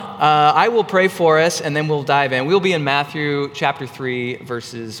I will pray for us, and then we'll dive in. We'll be in Matthew chapter 3,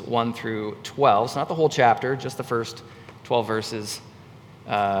 verses 1 through 12. So not the whole chapter, just the first 12 verses.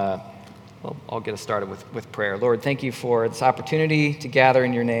 I'll get us started with prayer. Lord, thank you for this opportunity to gather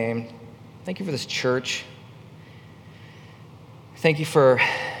in your name. Thank you for this church. Thank you for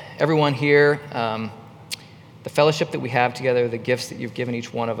everyone here, the fellowship that we have together, the gifts that you've given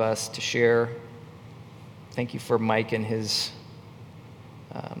each one of us to share. Thank you for Mike and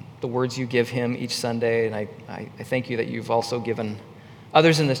the words you give him each Sunday, and I thank you that you've also given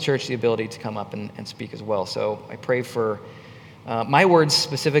others in this church the ability to come up and speak as well. So I pray for my words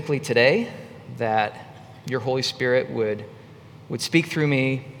specifically today, that your Holy Spirit would speak through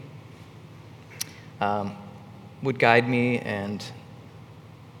me, would guide me, and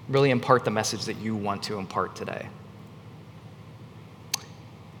really impart the message that you want to impart today.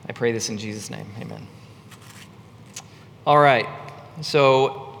 I pray this in Jesus' name. Amen. All right,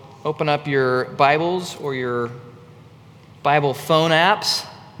 so open up your Bibles or your Bible phone apps,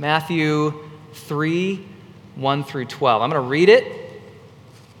 Matthew 3, 1 through 12. I'm going to read it,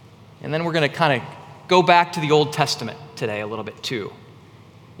 and then we're going to kind of go back to the Old Testament today a little bit too,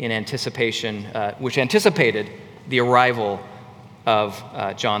 in anticipation, which anticipated the arrival of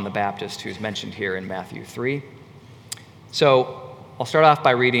John the Baptist, who's mentioned here in Matthew 3. So I'll start off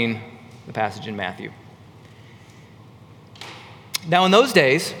by reading the passage in Matthew. Now in those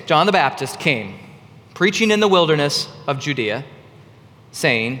days, John the Baptist came, preaching in the wilderness of Judea,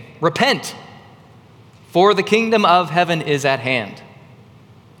 saying, "Repent, for the kingdom of heaven is at hand."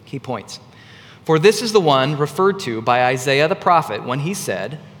 Key points. For this is the one referred to by Isaiah the prophet when he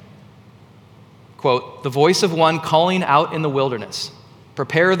said, quote, "The voice of one calling out in the wilderness,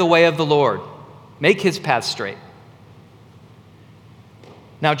 prepare the way of the Lord, make his path straight."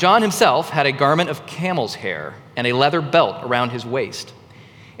 Now John himself had a garment of camel's hair and a leather belt around his waist,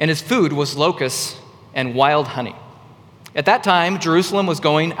 and his food was locusts and wild honey. At that time, Jerusalem was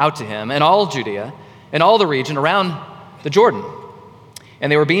going out to him, and all Judea, and all the region around the Jordan,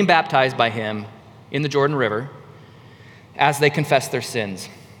 and they were being baptized by him in the Jordan River as they confessed their sins.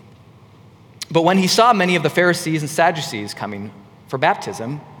 But when he saw many of the Pharisees and Sadducees coming for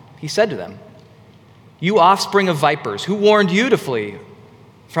baptism, he said to them, "You offspring of vipers, who warned you to flee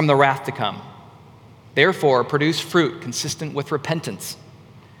from the wrath to come? Therefore, produce fruit consistent with repentance.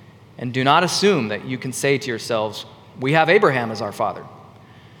 And do not assume that you can say to yourselves, 'We have Abraham as our father.'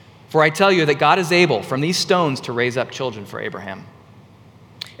 For I tell you that God is able from these stones to raise up children for Abraham.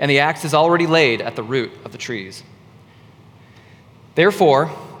 And the axe is already laid at the root of the trees.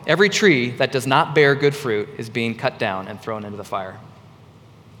 Therefore, every tree that does not bear good fruit is being cut down and thrown into the fire.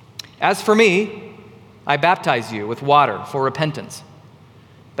 As for me, I baptize you with water for repentance.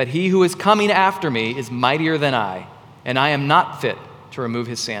 But he who is coming after me is mightier than I, and I am not fit to remove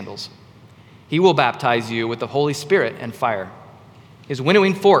his sandals. He will baptize you with the Holy Spirit and fire. His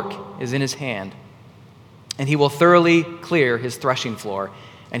winnowing fork is in his hand, and he will thoroughly clear his threshing floor,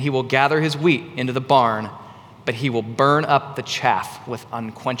 and he will gather his wheat into the barn, but he will burn up the chaff with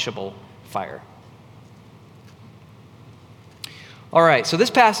unquenchable fire." All right, so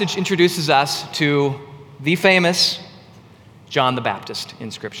this passage introduces us to the famous John the Baptist in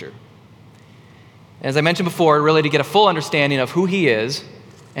Scripture. As I mentioned before, really to get a full understanding of who he is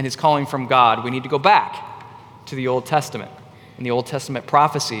and his calling from God, we need to go back to the Old Testament and the Old Testament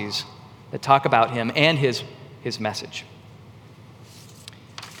prophecies that talk about him and his message.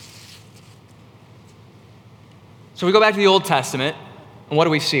 So we go back to the Old Testament, and what do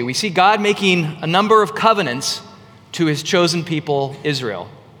we see? We see God making a number of covenants to his chosen people, Israel,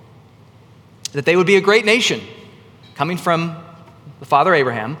 that they would be a great nation, coming from the father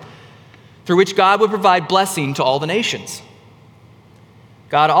Abraham, through which God would provide blessing to all the nations.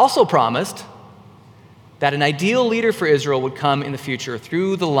 God also promised that an ideal leader for Israel would come in the future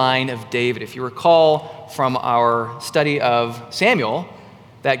through the line of David. If you recall from our study of Samuel,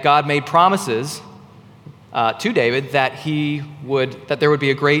 that God made promises to David that there would be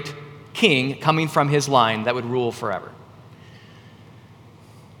a great king coming from his line that would rule forever.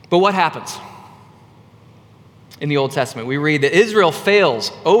 But what happens? In the Old Testament, we read that Israel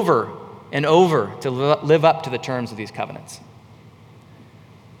fails over and over to live up to the terms of these covenants.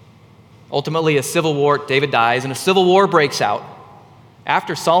 Ultimately, a civil war, David dies, and a civil war breaks out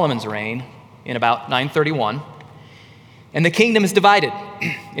after Solomon's reign in about 931, and the kingdom is divided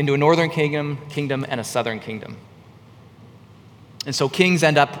into a northern kingdom and a southern kingdom. And so kings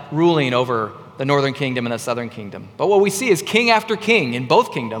end up ruling over the northern kingdom and the southern kingdom. But what we see is king after king in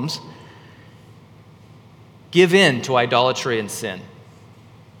both kingdoms give in to idolatry and sin.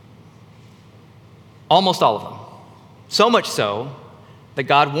 Almost all of them. So much so that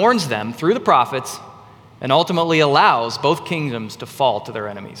God warns them through the prophets and ultimately allows both kingdoms to fall to their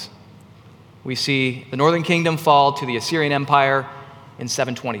enemies. We see the northern kingdom fall to the Assyrian Empire in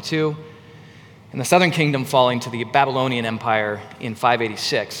 722, and the southern kingdom falling to the Babylonian Empire in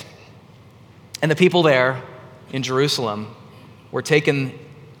 586. And the people there in Jerusalem were taken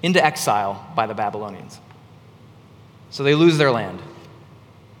into exile by the Babylonians. So they lose their land.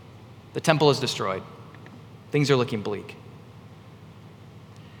 The temple is destroyed. Things are looking bleak.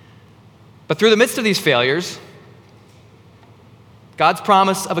 But through the midst of these failures, God's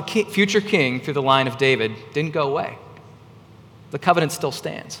promise of a future king through the line of David didn't go away. The covenant still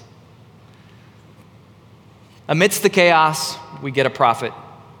stands. Amidst the chaos, we get a prophet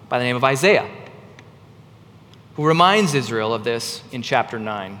by the name of Isaiah, who reminds Israel of this in chapter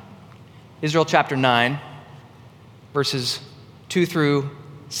 9. Israel chapter 9, verses 2 through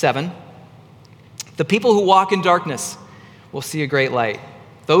 7. The people who walk in darkness will see a great light.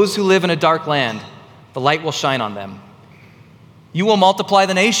 Those who live in a dark land, the light will shine on them. You will multiply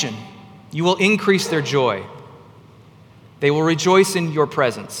the nation. You will increase their joy. They will rejoice in your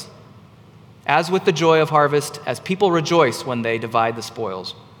presence, as with the joy of harvest, as people rejoice when they divide the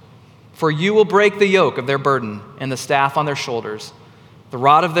spoils. For you will break the yoke of their burden and the staff on their shoulders, the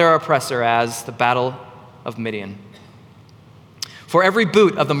rod of their oppressor as the battle of Midian. For every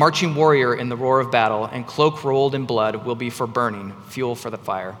boot of the marching warrior in the roar of battle and cloak rolled in blood will be for burning, fuel for the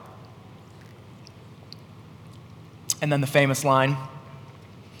fire. And then the famous line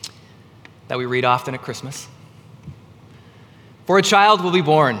that we read often at Christmas. For a child will be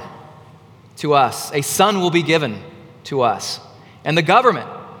born to us, a son will be given to us, and the government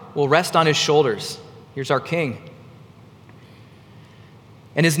will rest on his shoulders. Here's our king.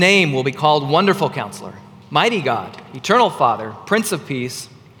 And his name will be called Wonderful Counselor, Mighty God, Eternal Father, Prince of Peace.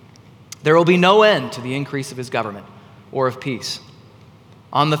 There will be no end to the increase of his government or of peace.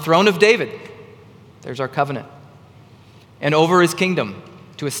 On the throne of David, there's our covenant, and over his kingdom,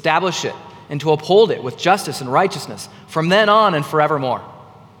 to establish it and to uphold it with justice and righteousness from then on and forevermore.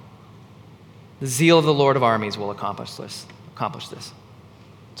 The zeal of the Lord of armies will accomplish this.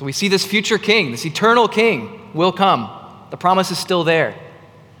 So we see this future king, this eternal king will come. The promise is still there.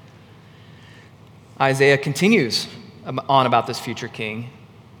 Isaiah continues on about this future king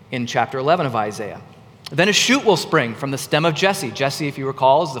in chapter 11 of Isaiah. Then a shoot will spring from the stem of Jesse. Jesse, if you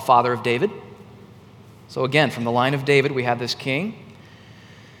recall, is the father of David. So again, from the line of David, we have this king.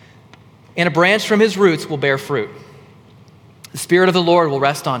 And a branch from his roots will bear fruit. The Spirit of the Lord will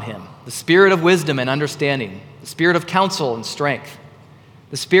rest on him, the Spirit of wisdom and understanding, the Spirit of counsel and strength,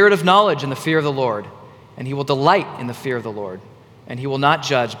 the Spirit of knowledge and the fear of the Lord. And he will delight in the fear of the Lord. And he will not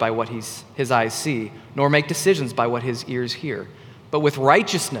judge by what his eyes see, nor make decisions by what his ears hear. But with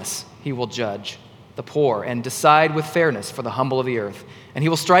righteousness he will judge the poor and decide with fairness for the humble of the earth. And he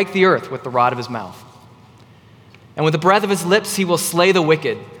will strike the earth with the rod of his mouth. And with the breath of his lips he will slay the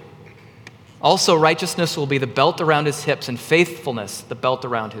wicked. Also righteousness will be the belt around his hips, and faithfulness the belt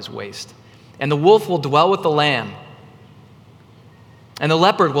around his waist. And the wolf will dwell with the lamb, and the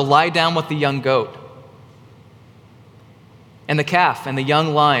leopard will lie down with the young goat. And the calf and the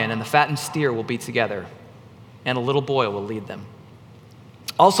young lion and the fattened steer will be together, and a little boy will lead them.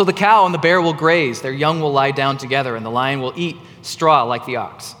 Also the cow and the bear will graze, their young will lie down together, and the lion will eat straw like the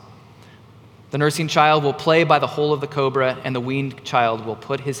ox. The nursing child will play by the hole of the cobra, and the weaned child will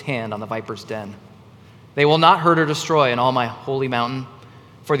put his hand on the viper's den. They will not hurt or destroy in all my holy mountain,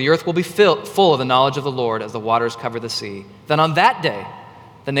 for the earth will be full of the knowledge of the Lord as the waters cover the sea. Then on that day,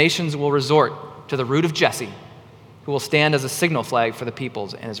 the nations will resort to the root of Jesse, who will stand as a signal flag for the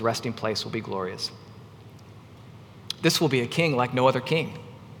peoples, and his resting place will be glorious. This will be a king like no other king.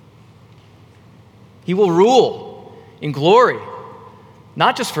 He will rule in glory,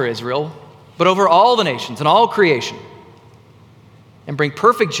 not just for Israel, but over all the nations and all creation, and bring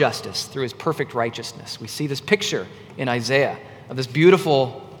perfect justice through his perfect righteousness. We see this picture in Isaiah of this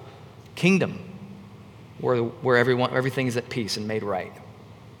beautiful kingdom where everything is at peace and made right.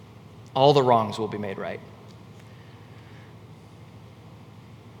 All the wrongs will be made right.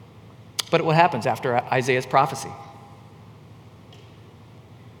 But what happens after Isaiah's prophecy?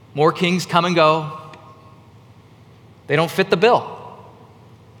 More kings come and go. They don't fit the bill.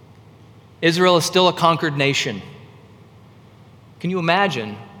 Israel is still a conquered nation. Can you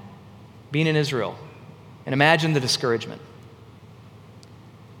imagine being in Israel and imagine the discouragement?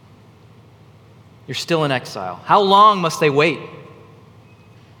 You're still in exile. How long must they wait?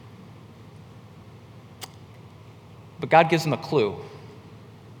 But God gives them a clue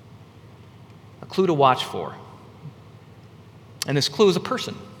to watch for. And this clue is a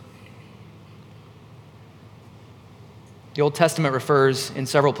person. The Old Testament refers in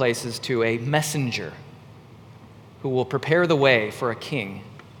several places to a messenger who will prepare the way for a king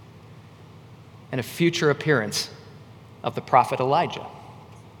and a future appearance of the prophet Elijah.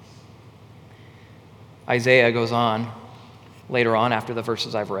 Isaiah goes on later on after the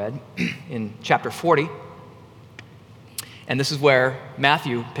verses I've read in chapter 40. And this is where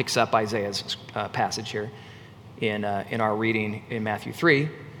Matthew picks up Isaiah's passage here in our reading in Matthew 3.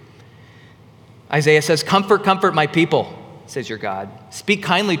 Isaiah says, "Comfort, comfort my people, says your God. Speak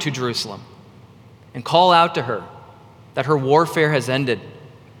kindly to Jerusalem and call out to her that her warfare has ended,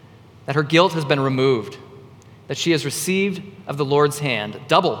 that her guilt has been removed, that she has received of the Lord's hand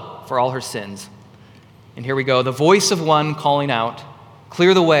double for all her sins." And here we go, the voice of one calling out,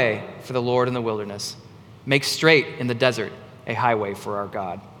 "Clear the way for the Lord in the wilderness. Make straight in the desert a highway for our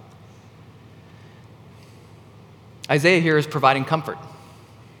God." Isaiah here is providing comfort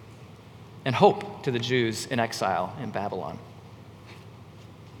and hope to the Jews in exile in Babylon.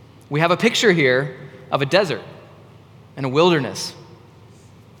 We have a picture here of a desert and a wilderness,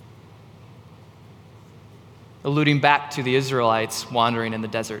 alluding back to the Israelites wandering in the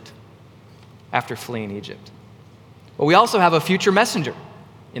desert after fleeing Egypt. But we also have a future messenger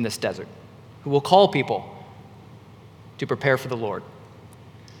in this desert who will call people to prepare for the Lord.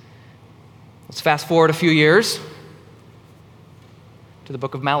 Let's fast forward a few years to the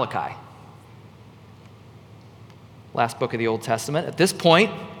book of Malachi, last book of the Old Testament. At this point,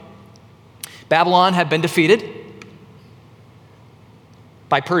 Babylon had been defeated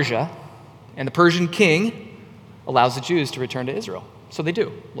by Persia, and the Persian king allows the Jews to return to Israel. So they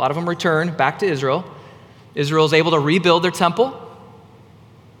do. A lot of them return back to Israel. Israel is able to rebuild their temple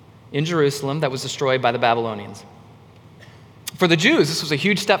in Jerusalem that was destroyed by the Babylonians. For the Jews, this was a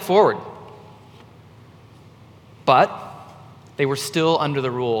huge step forward. But they were still under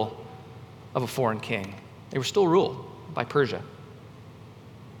the rule of a foreign king. They were still ruled by Persia.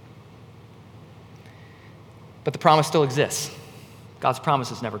 But the promise still exists. God's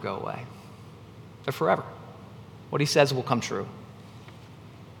promises never go away. They're forever. What he says will come true.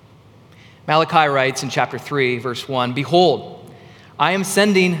 Malachi writes in chapter 3, verse 1, "Behold, I am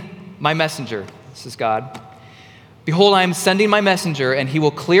sending my messenger." This is God. "Behold, I am sending my messenger, and he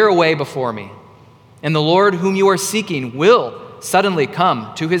will clear a way before me. And the Lord whom you are seeking will suddenly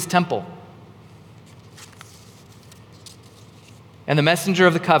come to his temple. And the messenger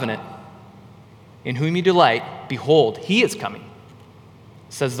of the covenant, in whom you delight, behold, he is coming,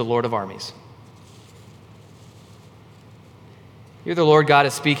 says the Lord of armies." Here the Lord God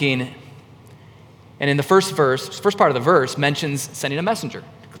is speaking, and in the first part of the verse mentions sending a messenger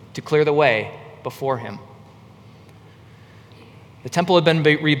to clear the way before him. The temple had been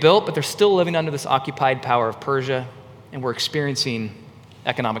rebuilt, but they're still living under this occupied power of Persia, and we're experiencing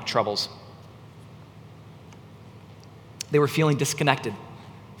economic troubles. They were feeling disconnected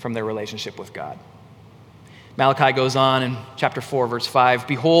from their relationship with God. Malachi goes on in chapter 4, verse 5,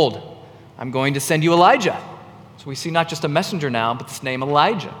 "Behold, I'm going to send you Elijah." So we see not just a messenger now, but this name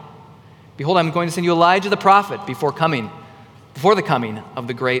Elijah. "Behold, I'm going to send you Elijah the prophet before the coming of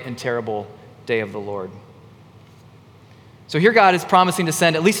the great and terrible day of the Lord." So here God is promising to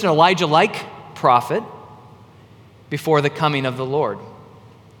send at least an Elijah-like prophet before the coming of the Lord.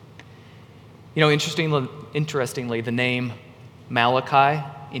 You know, interestingly, the name Malachi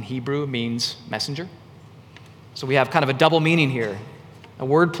in Hebrew means messenger. So we have kind of a double meaning here, a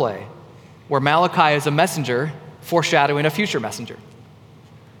wordplay, where Malachi is a messenger foreshadowing a future messenger.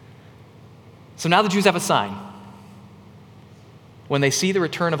 So now the Jews have a sign. When they see the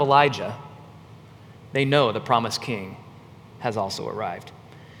return of Elijah, they know the promised king has also arrived.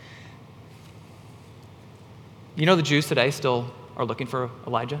 You know the Jews today still are looking for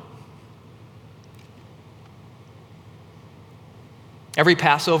Elijah? Every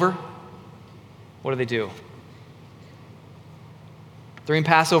Passover, what do? During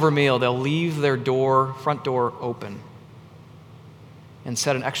Passover meal, they'll leave their front door open and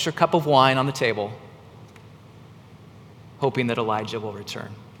set an extra cup of wine on the table, hoping that Elijah will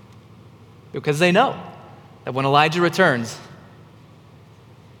return. Because they know that when Elijah returns,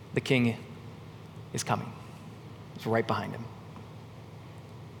 the king is coming. It's right behind him.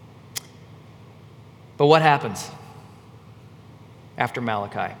 But what happens after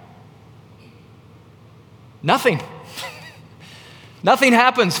Malachi? Nothing. Nothing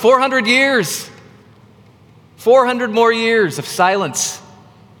happens. 400 years. 400 more years of silence.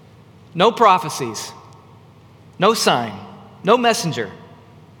 No prophecies. No sign. No messenger.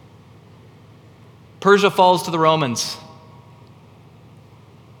 Persia falls to the Romans.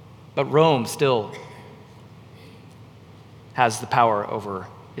 But Rome still has the power over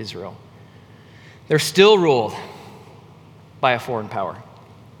Israel. They're still ruled by a foreign power.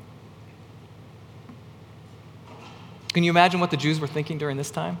 Can you imagine what the Jews were thinking during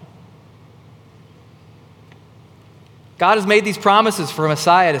this time? God has made these promises for a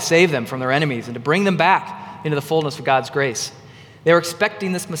Messiah to save them from their enemies and to bring them back into the fullness of God's grace. They were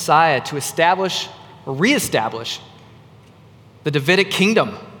expecting this Messiah to establish or reestablish the Davidic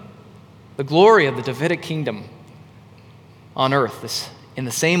kingdom, the glory of the Davidic kingdom on earth, in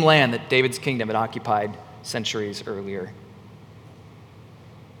the same land that David's kingdom had occupied centuries earlier.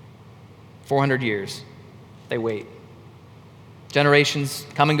 400 years, they wait. Generations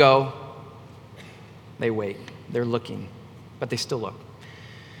come and go, they wait. They're looking, but they still look.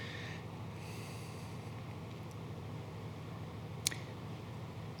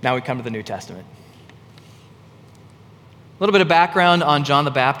 Now we come to the New Testament. A little bit of background on John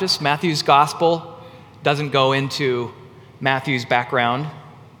the Baptist. Matthew's gospel doesn't go into Matthew's background,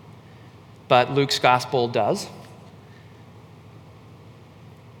 but Luke's gospel does.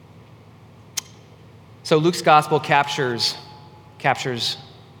 So Luke's gospel captures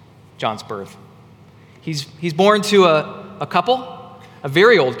John's birth. He's born to a couple, a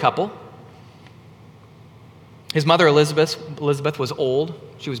very old couple. His mother, Elizabeth, was old.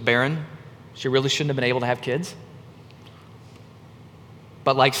 She was barren. She really shouldn't have been able to have kids.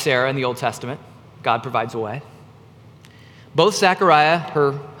 But like Sarah in the Old Testament, God provides a way. Both Zechariah,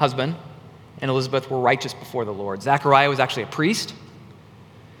 her husband, and Elizabeth were righteous before the Lord. Zechariah was actually a priest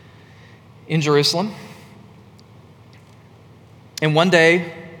in Jerusalem. And one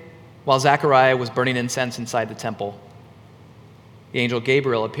day, while Zechariah was burning incense inside the temple, the angel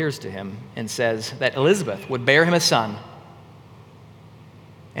Gabriel appears to him and says that Elizabeth would bear him a son,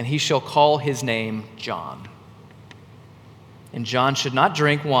 and he shall call his name John. And John should not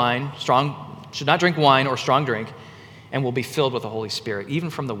drink wine or strong drink, and will be filled with the Holy Spirit, even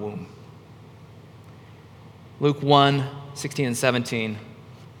from the womb. Luke 1:16 and 17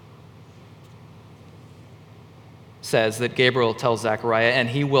 says that Gabriel tells Zechariah, and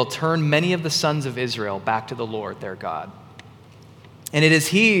he will turn many of the sons of Israel back to the Lord their God. And it is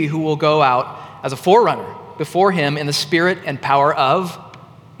he who will go out as a forerunner before him in the spirit and power of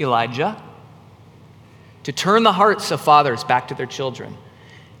Elijah, to turn the hearts of fathers back to their children,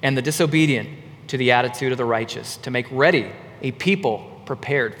 and the disobedient to the attitude of the righteous, to make ready a people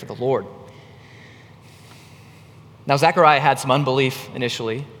prepared for the Lord. Now, Zechariah had some unbelief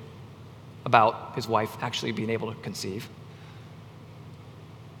initially about his wife actually being able to conceive,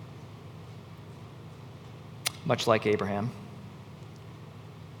 much like Abraham.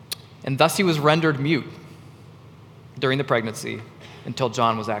 And thus he was rendered mute during the pregnancy until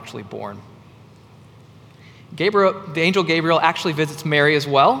John was actually born. The angel Gabriel actually visits Mary as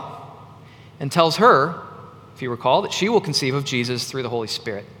well and tells her, if you recall, that she will conceive of Jesus through the Holy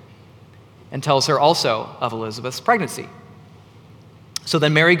Spirit, and tells her also of Elizabeth's pregnancy. So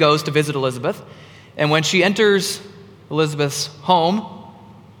then Mary goes to visit Elizabeth, and when she enters Elizabeth's home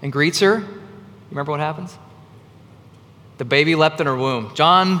and greets her, remember what happens? The baby leapt in her womb.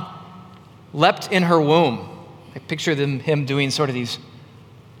 John leapt in her womb. I picture him doing sort of these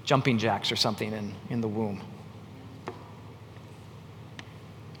jumping jacks or something in the womb.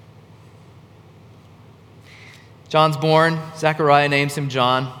 John's born. Zechariah names him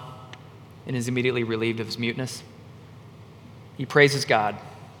John and is immediately relieved of his muteness. He praises God.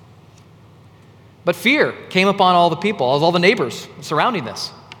 But fear came upon all the people, all the neighbors surrounding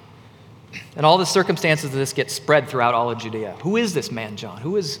this. And all the circumstances of this get spread throughout all of Judea. Who is this man, John?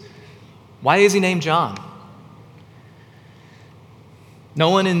 Why is he named John? No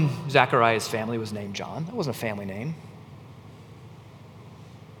one in Zechariah's family was named John. That wasn't a family name.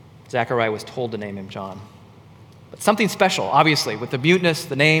 Zechariah was told to name him John. But something special, obviously, with the muteness,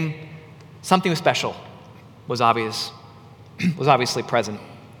 the name, something special was obviously present.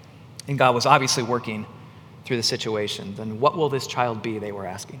 And God was obviously working through the situation. Then what will this child be, they were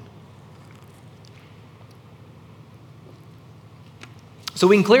asking. So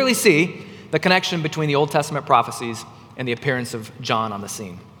we can clearly see the connection between the Old Testament prophecies and the appearance of John on the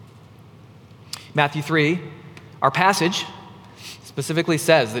scene. Matthew 3, our passage, specifically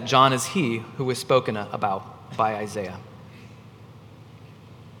says that John is he who was spoken about by Isaiah.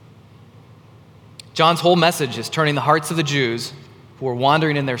 John's whole message is turning the hearts of the Jews who are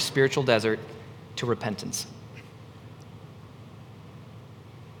wandering in their spiritual desert to repentance.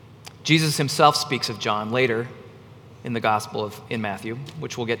 Jesus himself speaks of John later in the Gospel in Matthew,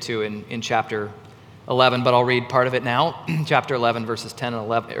 which we'll get to in chapter 11, but I'll read part of it now. Chapter 11, verses 10 and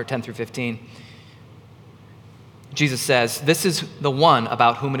 11, or 10 through 15. Jesus says, "This is the one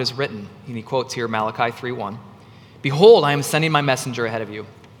about whom it is written," and he quotes here Malachi 3:1. "Behold, I am sending my messenger ahead of you,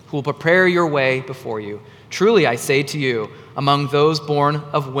 who will prepare your way before you. Truly I say to you, among those born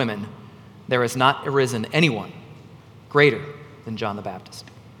of women, there has not arisen anyone greater than John the Baptist.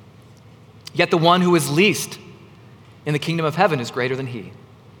 Yet the one who is least in the kingdom of heaven is greater than he.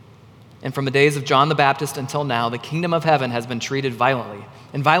 And from the days of John the Baptist until now, the kingdom of heaven has been treated violently,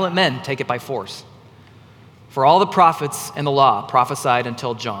 and violent men take it by force. For all the prophets and the law prophesied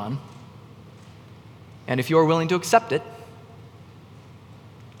until John. And if you are willing to accept it,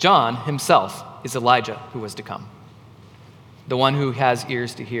 John himself is Elijah who was to come. The one who has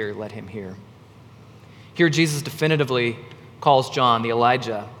ears to hear, let him hear. Here Jesus definitively calls John the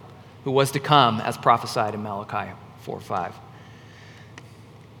Elijah who was to come as prophesied in Malachi 4:5.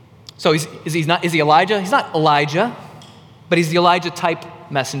 So is he Elijah? He's not Elijah, but he's the Elijah type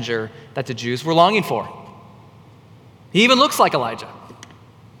messenger that the Jews were longing for. He even looks like Elijah.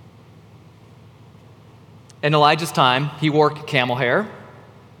 In Elijah's time, he wore camel hair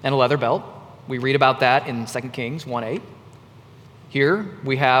and a leather belt. We read about that in 2 Kings 1:8. Here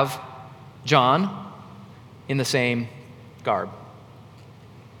we have John in the same garb.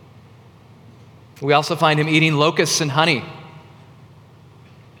 We also find him eating locusts and honey,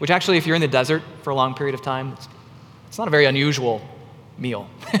 which actually, if you're in the desert for a long period of time, it's not a very unusual meal,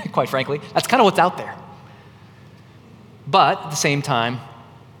 quite frankly. That's kind of what's out there. But at the same time,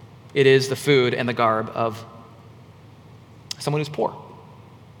 it is the food and the garb of someone who's poor,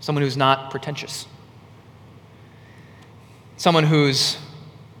 someone who's not pretentious, someone who's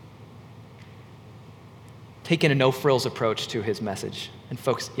taken a no-frills approach to his message and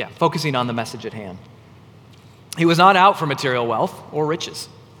focusing on the message at hand. He was not out for material wealth or riches.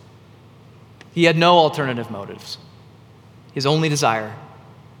 He had no alternative motives. His only desire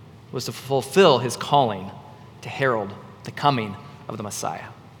was to fulfill his calling to herald the coming of the Messiah.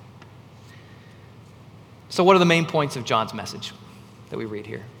 So what are the main points of John's message that we read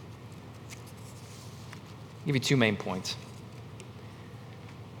here? I'll give you two main points.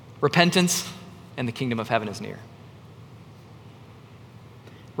 Repentance and the kingdom of heaven is near.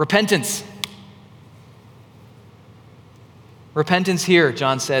 Repentance. Repentance here,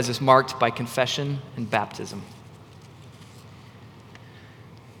 John says, is marked by confession and baptism.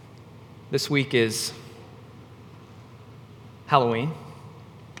 This week is Halloween.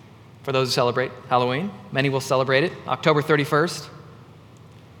 For those who celebrate Halloween, many will celebrate it. October 31st,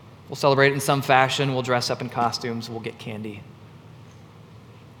 we'll celebrate it in some fashion. We'll dress up in costumes. We'll get candy.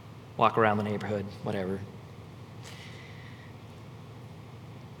 Walk around the neighborhood, whatever.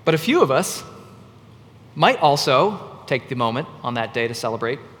 But a few of us might also take the moment on that day to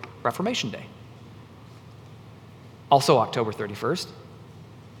celebrate Reformation Day, also October 31st.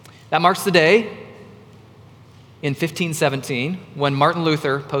 That marks the day in 1517 when Martin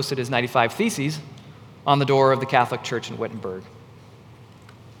Luther posted his 95 Theses on the door of the Catholic Church in Wittenberg.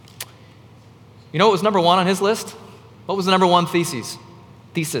 You know what was number one on his list? What was the number one thesis?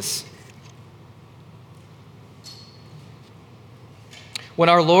 When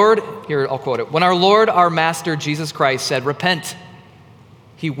our Lord, here I'll quote it, when our Lord, our Master, Jesus Christ said, "Repent,"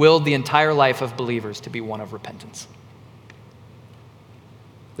 he willed the entire life of believers to be one of repentance.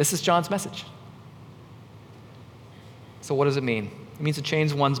 This is John's message. So what does it mean? It means to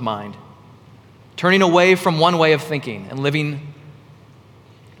change one's mind, turning away from one way of thinking and living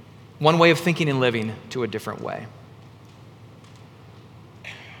to a different way.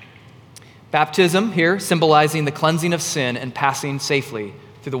 Baptism here symbolizing the cleansing of sin and passing safely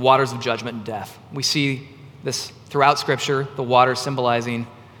through the waters of judgment and death. We see this throughout Scripture, the water symbolizing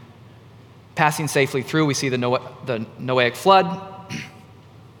passing safely through. We see the Noahic flood.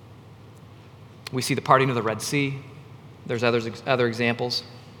 We see the parting of the Red Sea. There's other examples.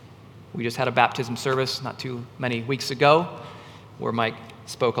 We just had a baptism service not too many weeks ago where Mike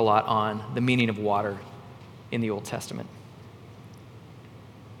spoke a lot on the meaning of water in the Old Testament.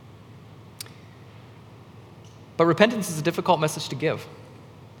 But repentance is a difficult message to give.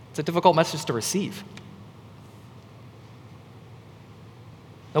 It's a difficult message to receive.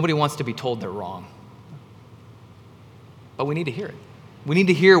 Nobody wants to be told they're wrong. But we need to hear it. We need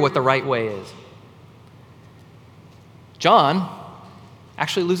to hear what the right way is. John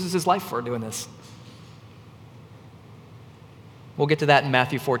actually loses his life for doing this. We'll get to that in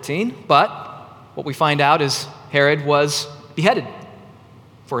Matthew 14, but what we find out is Herod was beheaded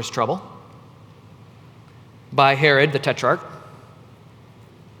for his trouble by Herod the Tetrarch.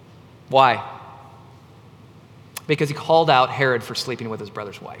 Why? Because he called out Herod for sleeping with his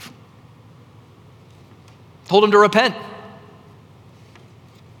brother's wife. Told him to repent.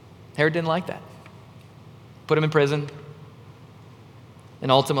 Herod didn't like that. Put him in prison. And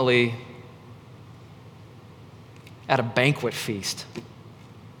ultimately, at a banquet feast,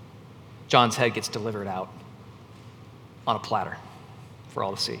 John's head gets delivered out on a platter for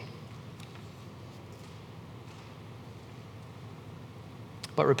all to see.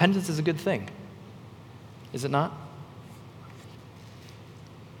 But repentance is a good thing, is it not?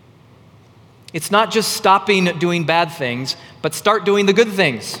 It's not just stopping doing bad things, but start doing the good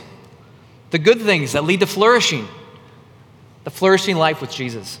things. The good things that lead to flourishing. The flourishing life with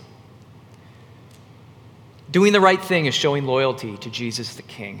Jesus. Doing the right thing is showing loyalty to Jesus the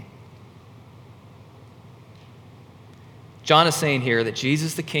King. John is saying here that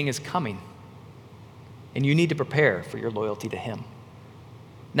Jesus the King is coming, and you need to prepare for your loyalty to him.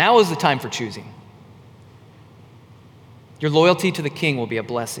 Now is the time for choosing. Your loyalty to the King will be a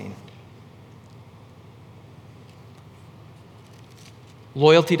blessing.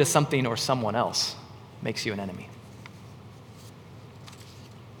 Loyalty to something or someone else makes you an enemy.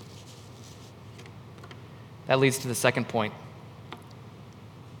 That leads to the second point.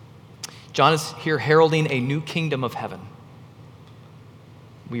 John is here heralding a new kingdom of heaven.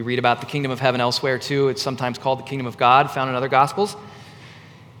 We read about the kingdom of heaven elsewhere too. It's sometimes called the kingdom of God, found in other gospels.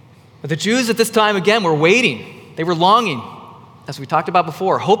 But the Jews at this time, again, were waiting. They were longing, as we talked about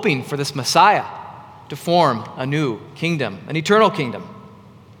before, hoping for this Messiah to form a new kingdom, an eternal kingdom.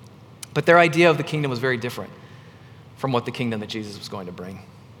 But their idea of the kingdom was very different from what the kingdom that Jesus was going to bring.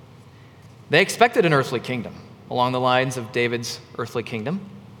 They expected an earthly kingdom along the lines of David's earthly kingdom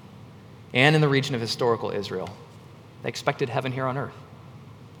and in the region of historical Israel. They expected heaven here on earth.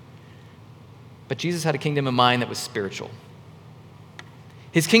 But Jesus had a kingdom in mind that was spiritual.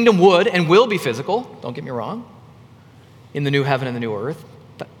 His kingdom would and will be physical, don't get me wrong, in the new heaven and the new earth.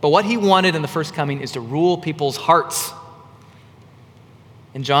 But what he wanted in the first coming is to rule people's hearts.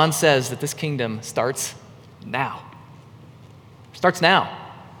 And John says that this kingdom starts now. Starts now.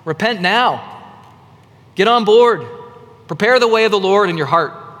 Repent now. Get on board. Prepare the way of the Lord in your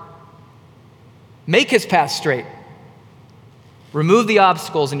heart. Make his path straight. Remove the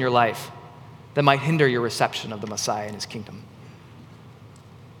obstacles in your life that might hinder your reception of the Messiah and his kingdom.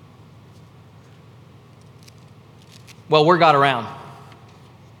 Well, word got around.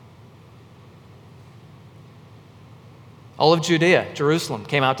 All of Judea, Jerusalem,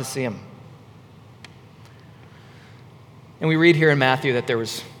 came out to see him. And we read here in Matthew that there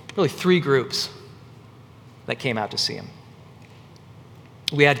was really three groups that came out to see him.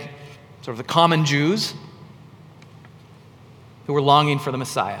 We had sort of the common Jews who were longing for the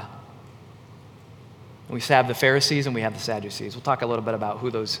Messiah. And we have the Pharisees and we have the Sadducees. We'll talk a little bit about who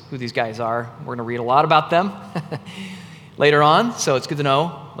these guys are. We're going to read a lot about them later on, so it's good to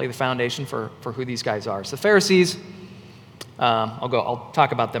know, lay the foundation for who these guys are. So the Pharisees, I'll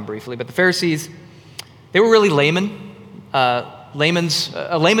talk about them briefly, but the Pharisees, they were really laymen, a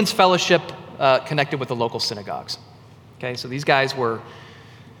layman's fellowship connected with the local synagogues. Okay, so these guys were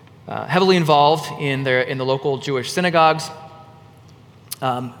heavily involved in the local Jewish synagogues.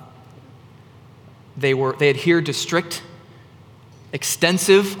 They adhered to strict,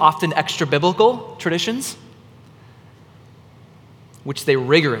 extensive, often extra-biblical traditions, which they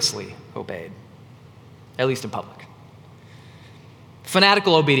rigorously obeyed, at least in public.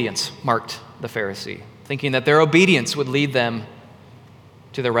 Fanatical obedience marked the Pharisee, thinking that their obedience would lead them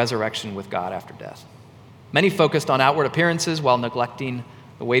to their resurrection with God after death. Many focused on outward appearances while neglecting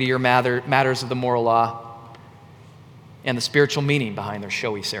the weightier matters of the moral law and the spiritual meaning behind their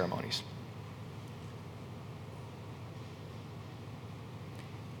showy ceremonies.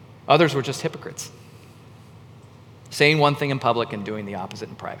 Others were just hypocrites, saying one thing in public and doing the opposite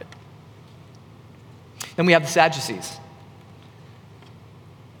in private. Then we have the Sadducees.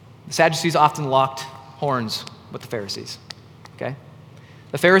 The Sadducees often locked horns with the Pharisees. Okay?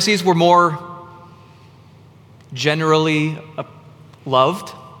 The Pharisees were more generally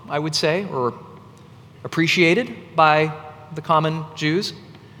loved, I would say, or appreciated by the common Jews.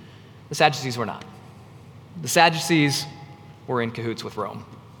 The Sadducees were not. The Sadducees were in cahoots with Rome.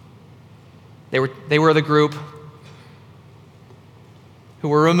 They were the group who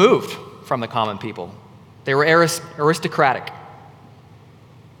were removed from the common people. They were aristocratic.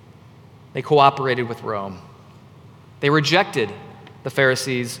 They cooperated with Rome. They rejected the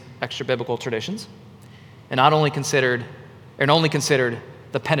Pharisees' extra-biblical traditions and only considered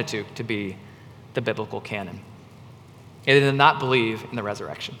the Pentateuch to be the biblical canon. They did not believe in the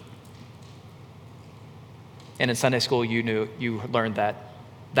resurrection. And in Sunday school, you learned that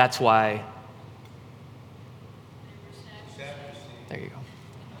that's why. There you go.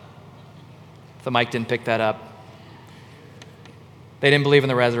 If the mic didn't pick that up. They didn't believe in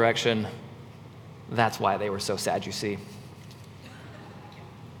the resurrection. That's why they were so sad, you see.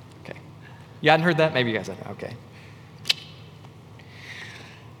 Okay. You hadn't heard that? Maybe you guys had. Okay.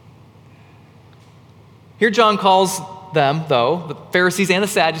 Here John calls them, though, the Pharisees and the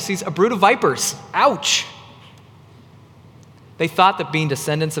Sadducees, a brood of vipers. Ouch! They thought that being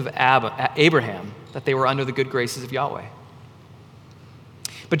descendants of Abraham, that they were under the good graces of Yahweh.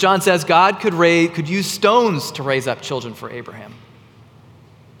 But John says God could use stones to raise up children for Abraham.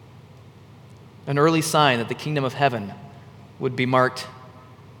 An early sign that the kingdom of heaven would be marked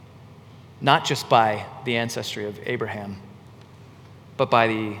not just by the ancestry of Abraham, but by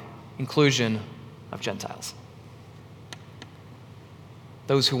the inclusion of Gentiles,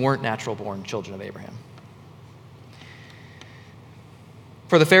 those who weren't natural-born children of Abraham.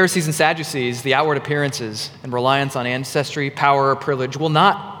 For the Pharisees and Sadducees, the outward appearances and reliance on ancestry, power, or privilege will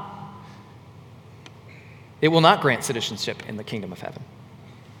not grant citizenship in the kingdom of heaven.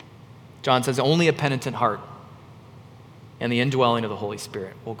 John says only a penitent heart and the indwelling of the Holy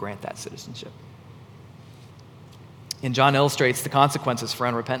Spirit will grant that citizenship. And John illustrates the consequences for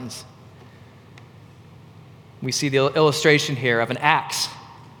unrepentance. We see the illustration here of an axe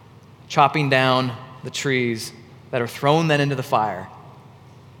chopping down the trees that are thrown then into the fire,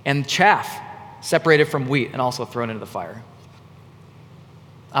 and chaff separated from wheat and also thrown into the fire.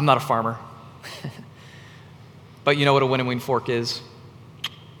 I'm not a farmer, but you know what a winnowing fork is?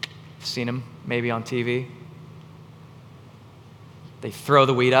 You've seen them maybe on TV. They throw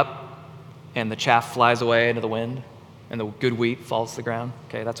the wheat up, and the chaff flies away into the wind, and the good wheat falls to the ground.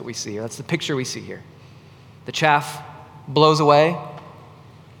 Okay, that's what we see here. That's the picture we see here. The chaff blows away.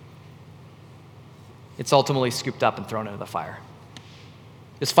 It's ultimately scooped up and thrown into the fire.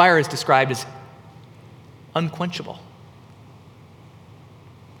 This fire is described as unquenchable.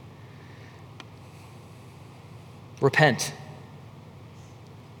 Repent.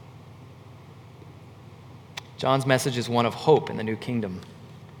 John's message is one of hope in the new kingdom,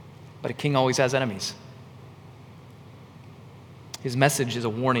 but a king always has enemies. His message is a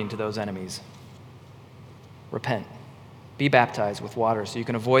warning to those enemies. Repent. Be baptized with water so you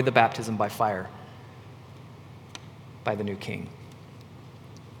can avoid the baptism by fire by the new king.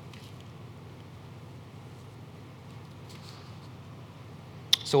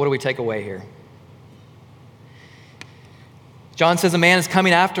 So what do we take away here? John says a man is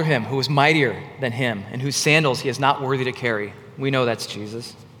coming after him who is mightier than him and whose sandals he is not worthy to carry. We know that's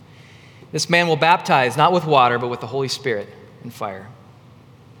Jesus. This man will baptize not with water but with the Holy Spirit and fire.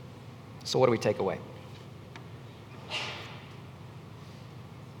 So what do we take away?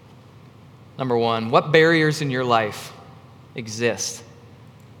 Number one, what barriers in your life exist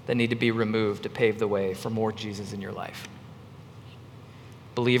that need to be removed to pave the way for more Jesus in your life?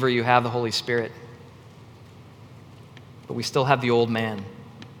 Believer, you have the Holy Spirit, but we still have the old man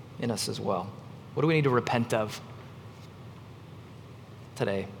in us as well. What do we need to repent of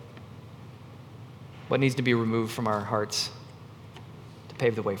today? What needs to be removed from our hearts to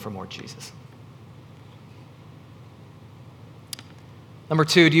pave the way for more Jesus? Number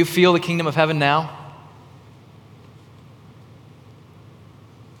two, do you feel the kingdom of heaven now?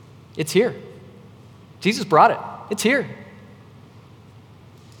 It's here. Jesus brought it. It's here.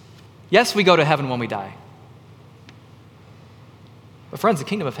 Yes, we go to heaven when we die. But friends, the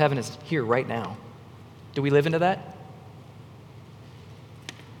kingdom of heaven is here right now. Do we live into that?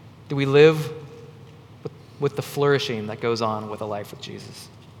 Do we live with the flourishing that goes on with a life with Jesus?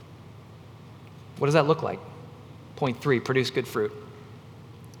 What does that look like? Point 3, produce good fruit.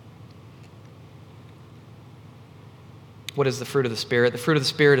 What is the fruit of the Spirit? The fruit of the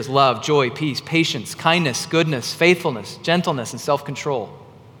Spirit is love, joy, peace, patience, kindness, goodness, faithfulness, gentleness, and self-control.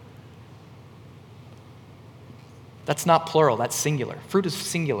 That's not plural, that's singular. Fruit is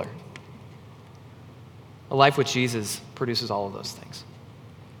singular. A life with Jesus produces all of those things.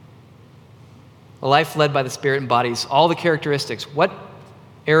 A life led by the Spirit embodies all the characteristics. What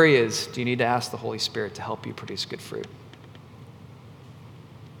areas do you need to ask the Holy Spirit to help you produce good fruit?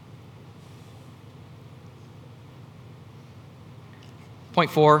 Point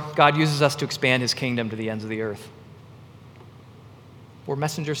 4, God uses us to expand his kingdom to the ends of the earth. We're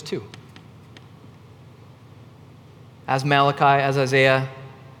messengers too. As Malachi, as Isaiah,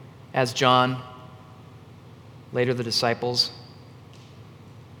 as John, later the disciples,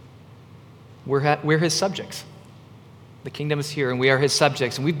 we're his subjects. The kingdom is here and we are his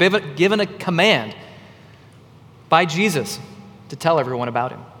subjects. And we've been given a command by Jesus to tell everyone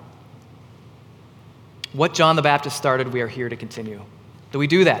about him. What John the Baptist started, we are here to continue. Do we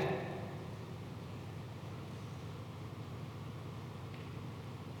do that?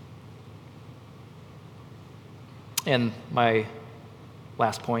 And my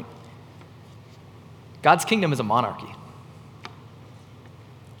last point, God's kingdom is a monarchy.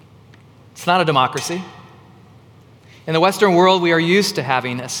 It's not a democracy. In the Western world, we are used to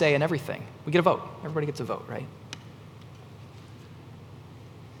having a say in everything. We get a vote. Everybody gets a vote, right?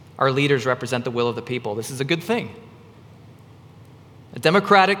 Our leaders represent the will of the people. This is a good thing. A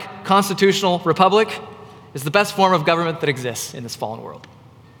democratic, constitutional republic is the best form of government that exists in this fallen world.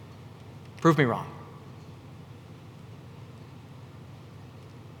 Prove me wrong.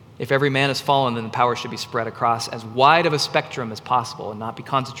 If every man is fallen, then the power should be spread across as wide of a spectrum as possible and not be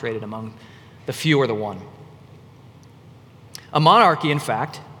concentrated among the few or the one. A monarchy, in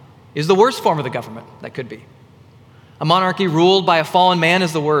fact, is the worst form of the government that could be. A monarchy ruled by a fallen man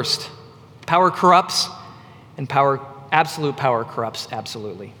is the worst. Power corrupts, and absolute power corrupts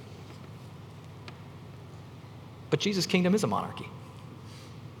absolutely. But Jesus' kingdom is a monarchy.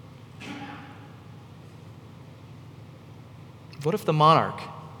 What if the monarch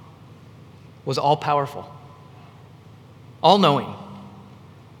was all-powerful, all-knowing,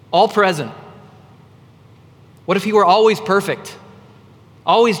 all-present? What if he were always perfect,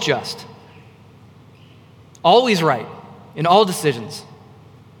 always just, always right in all decisions?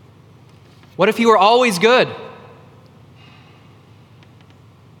 What if he were always good?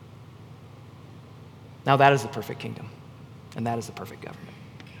 Now that is the perfect kingdom, and that is the perfect government.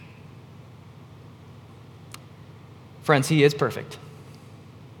 Friends, he is perfect.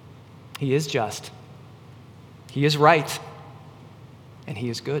 He is just. He is right. And he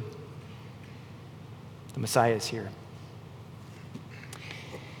is good. The Messiah is here.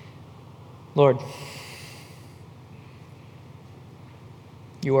 Lord,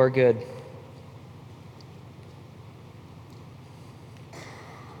 you are good.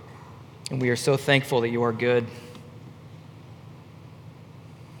 And we are so thankful that you are good.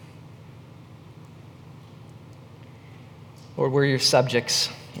 Lord, we're your subjects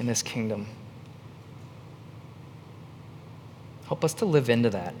in this kingdom. Help us to live into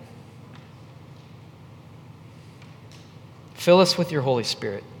that. Fill us with your Holy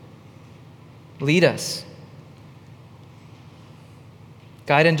Spirit. Lead us.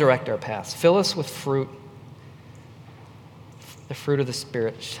 Guide and direct our paths. Fill us with fruit, the fruit of the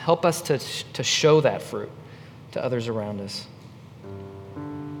Spirit. Help us to show that fruit to others around us.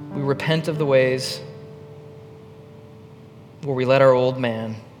 We repent of the ways where we let our old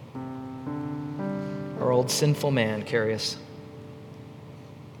man, our old sinful man, carry us.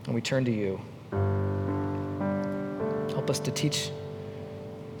 And we turn to you. Help us to teach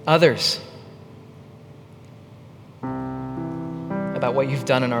others about what you've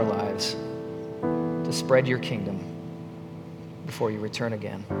done in our lives to spread your kingdom before you return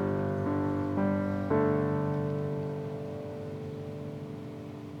again.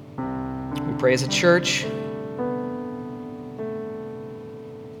 We pray as a church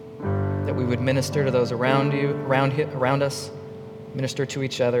that we would minister to those around us, minister to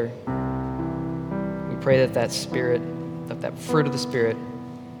each other. We pray that that fruit of the Spirit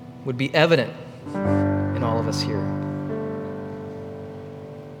would be evident in all of us here.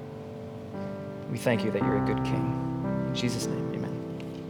 We thank you that you're a good King. In Jesus' name.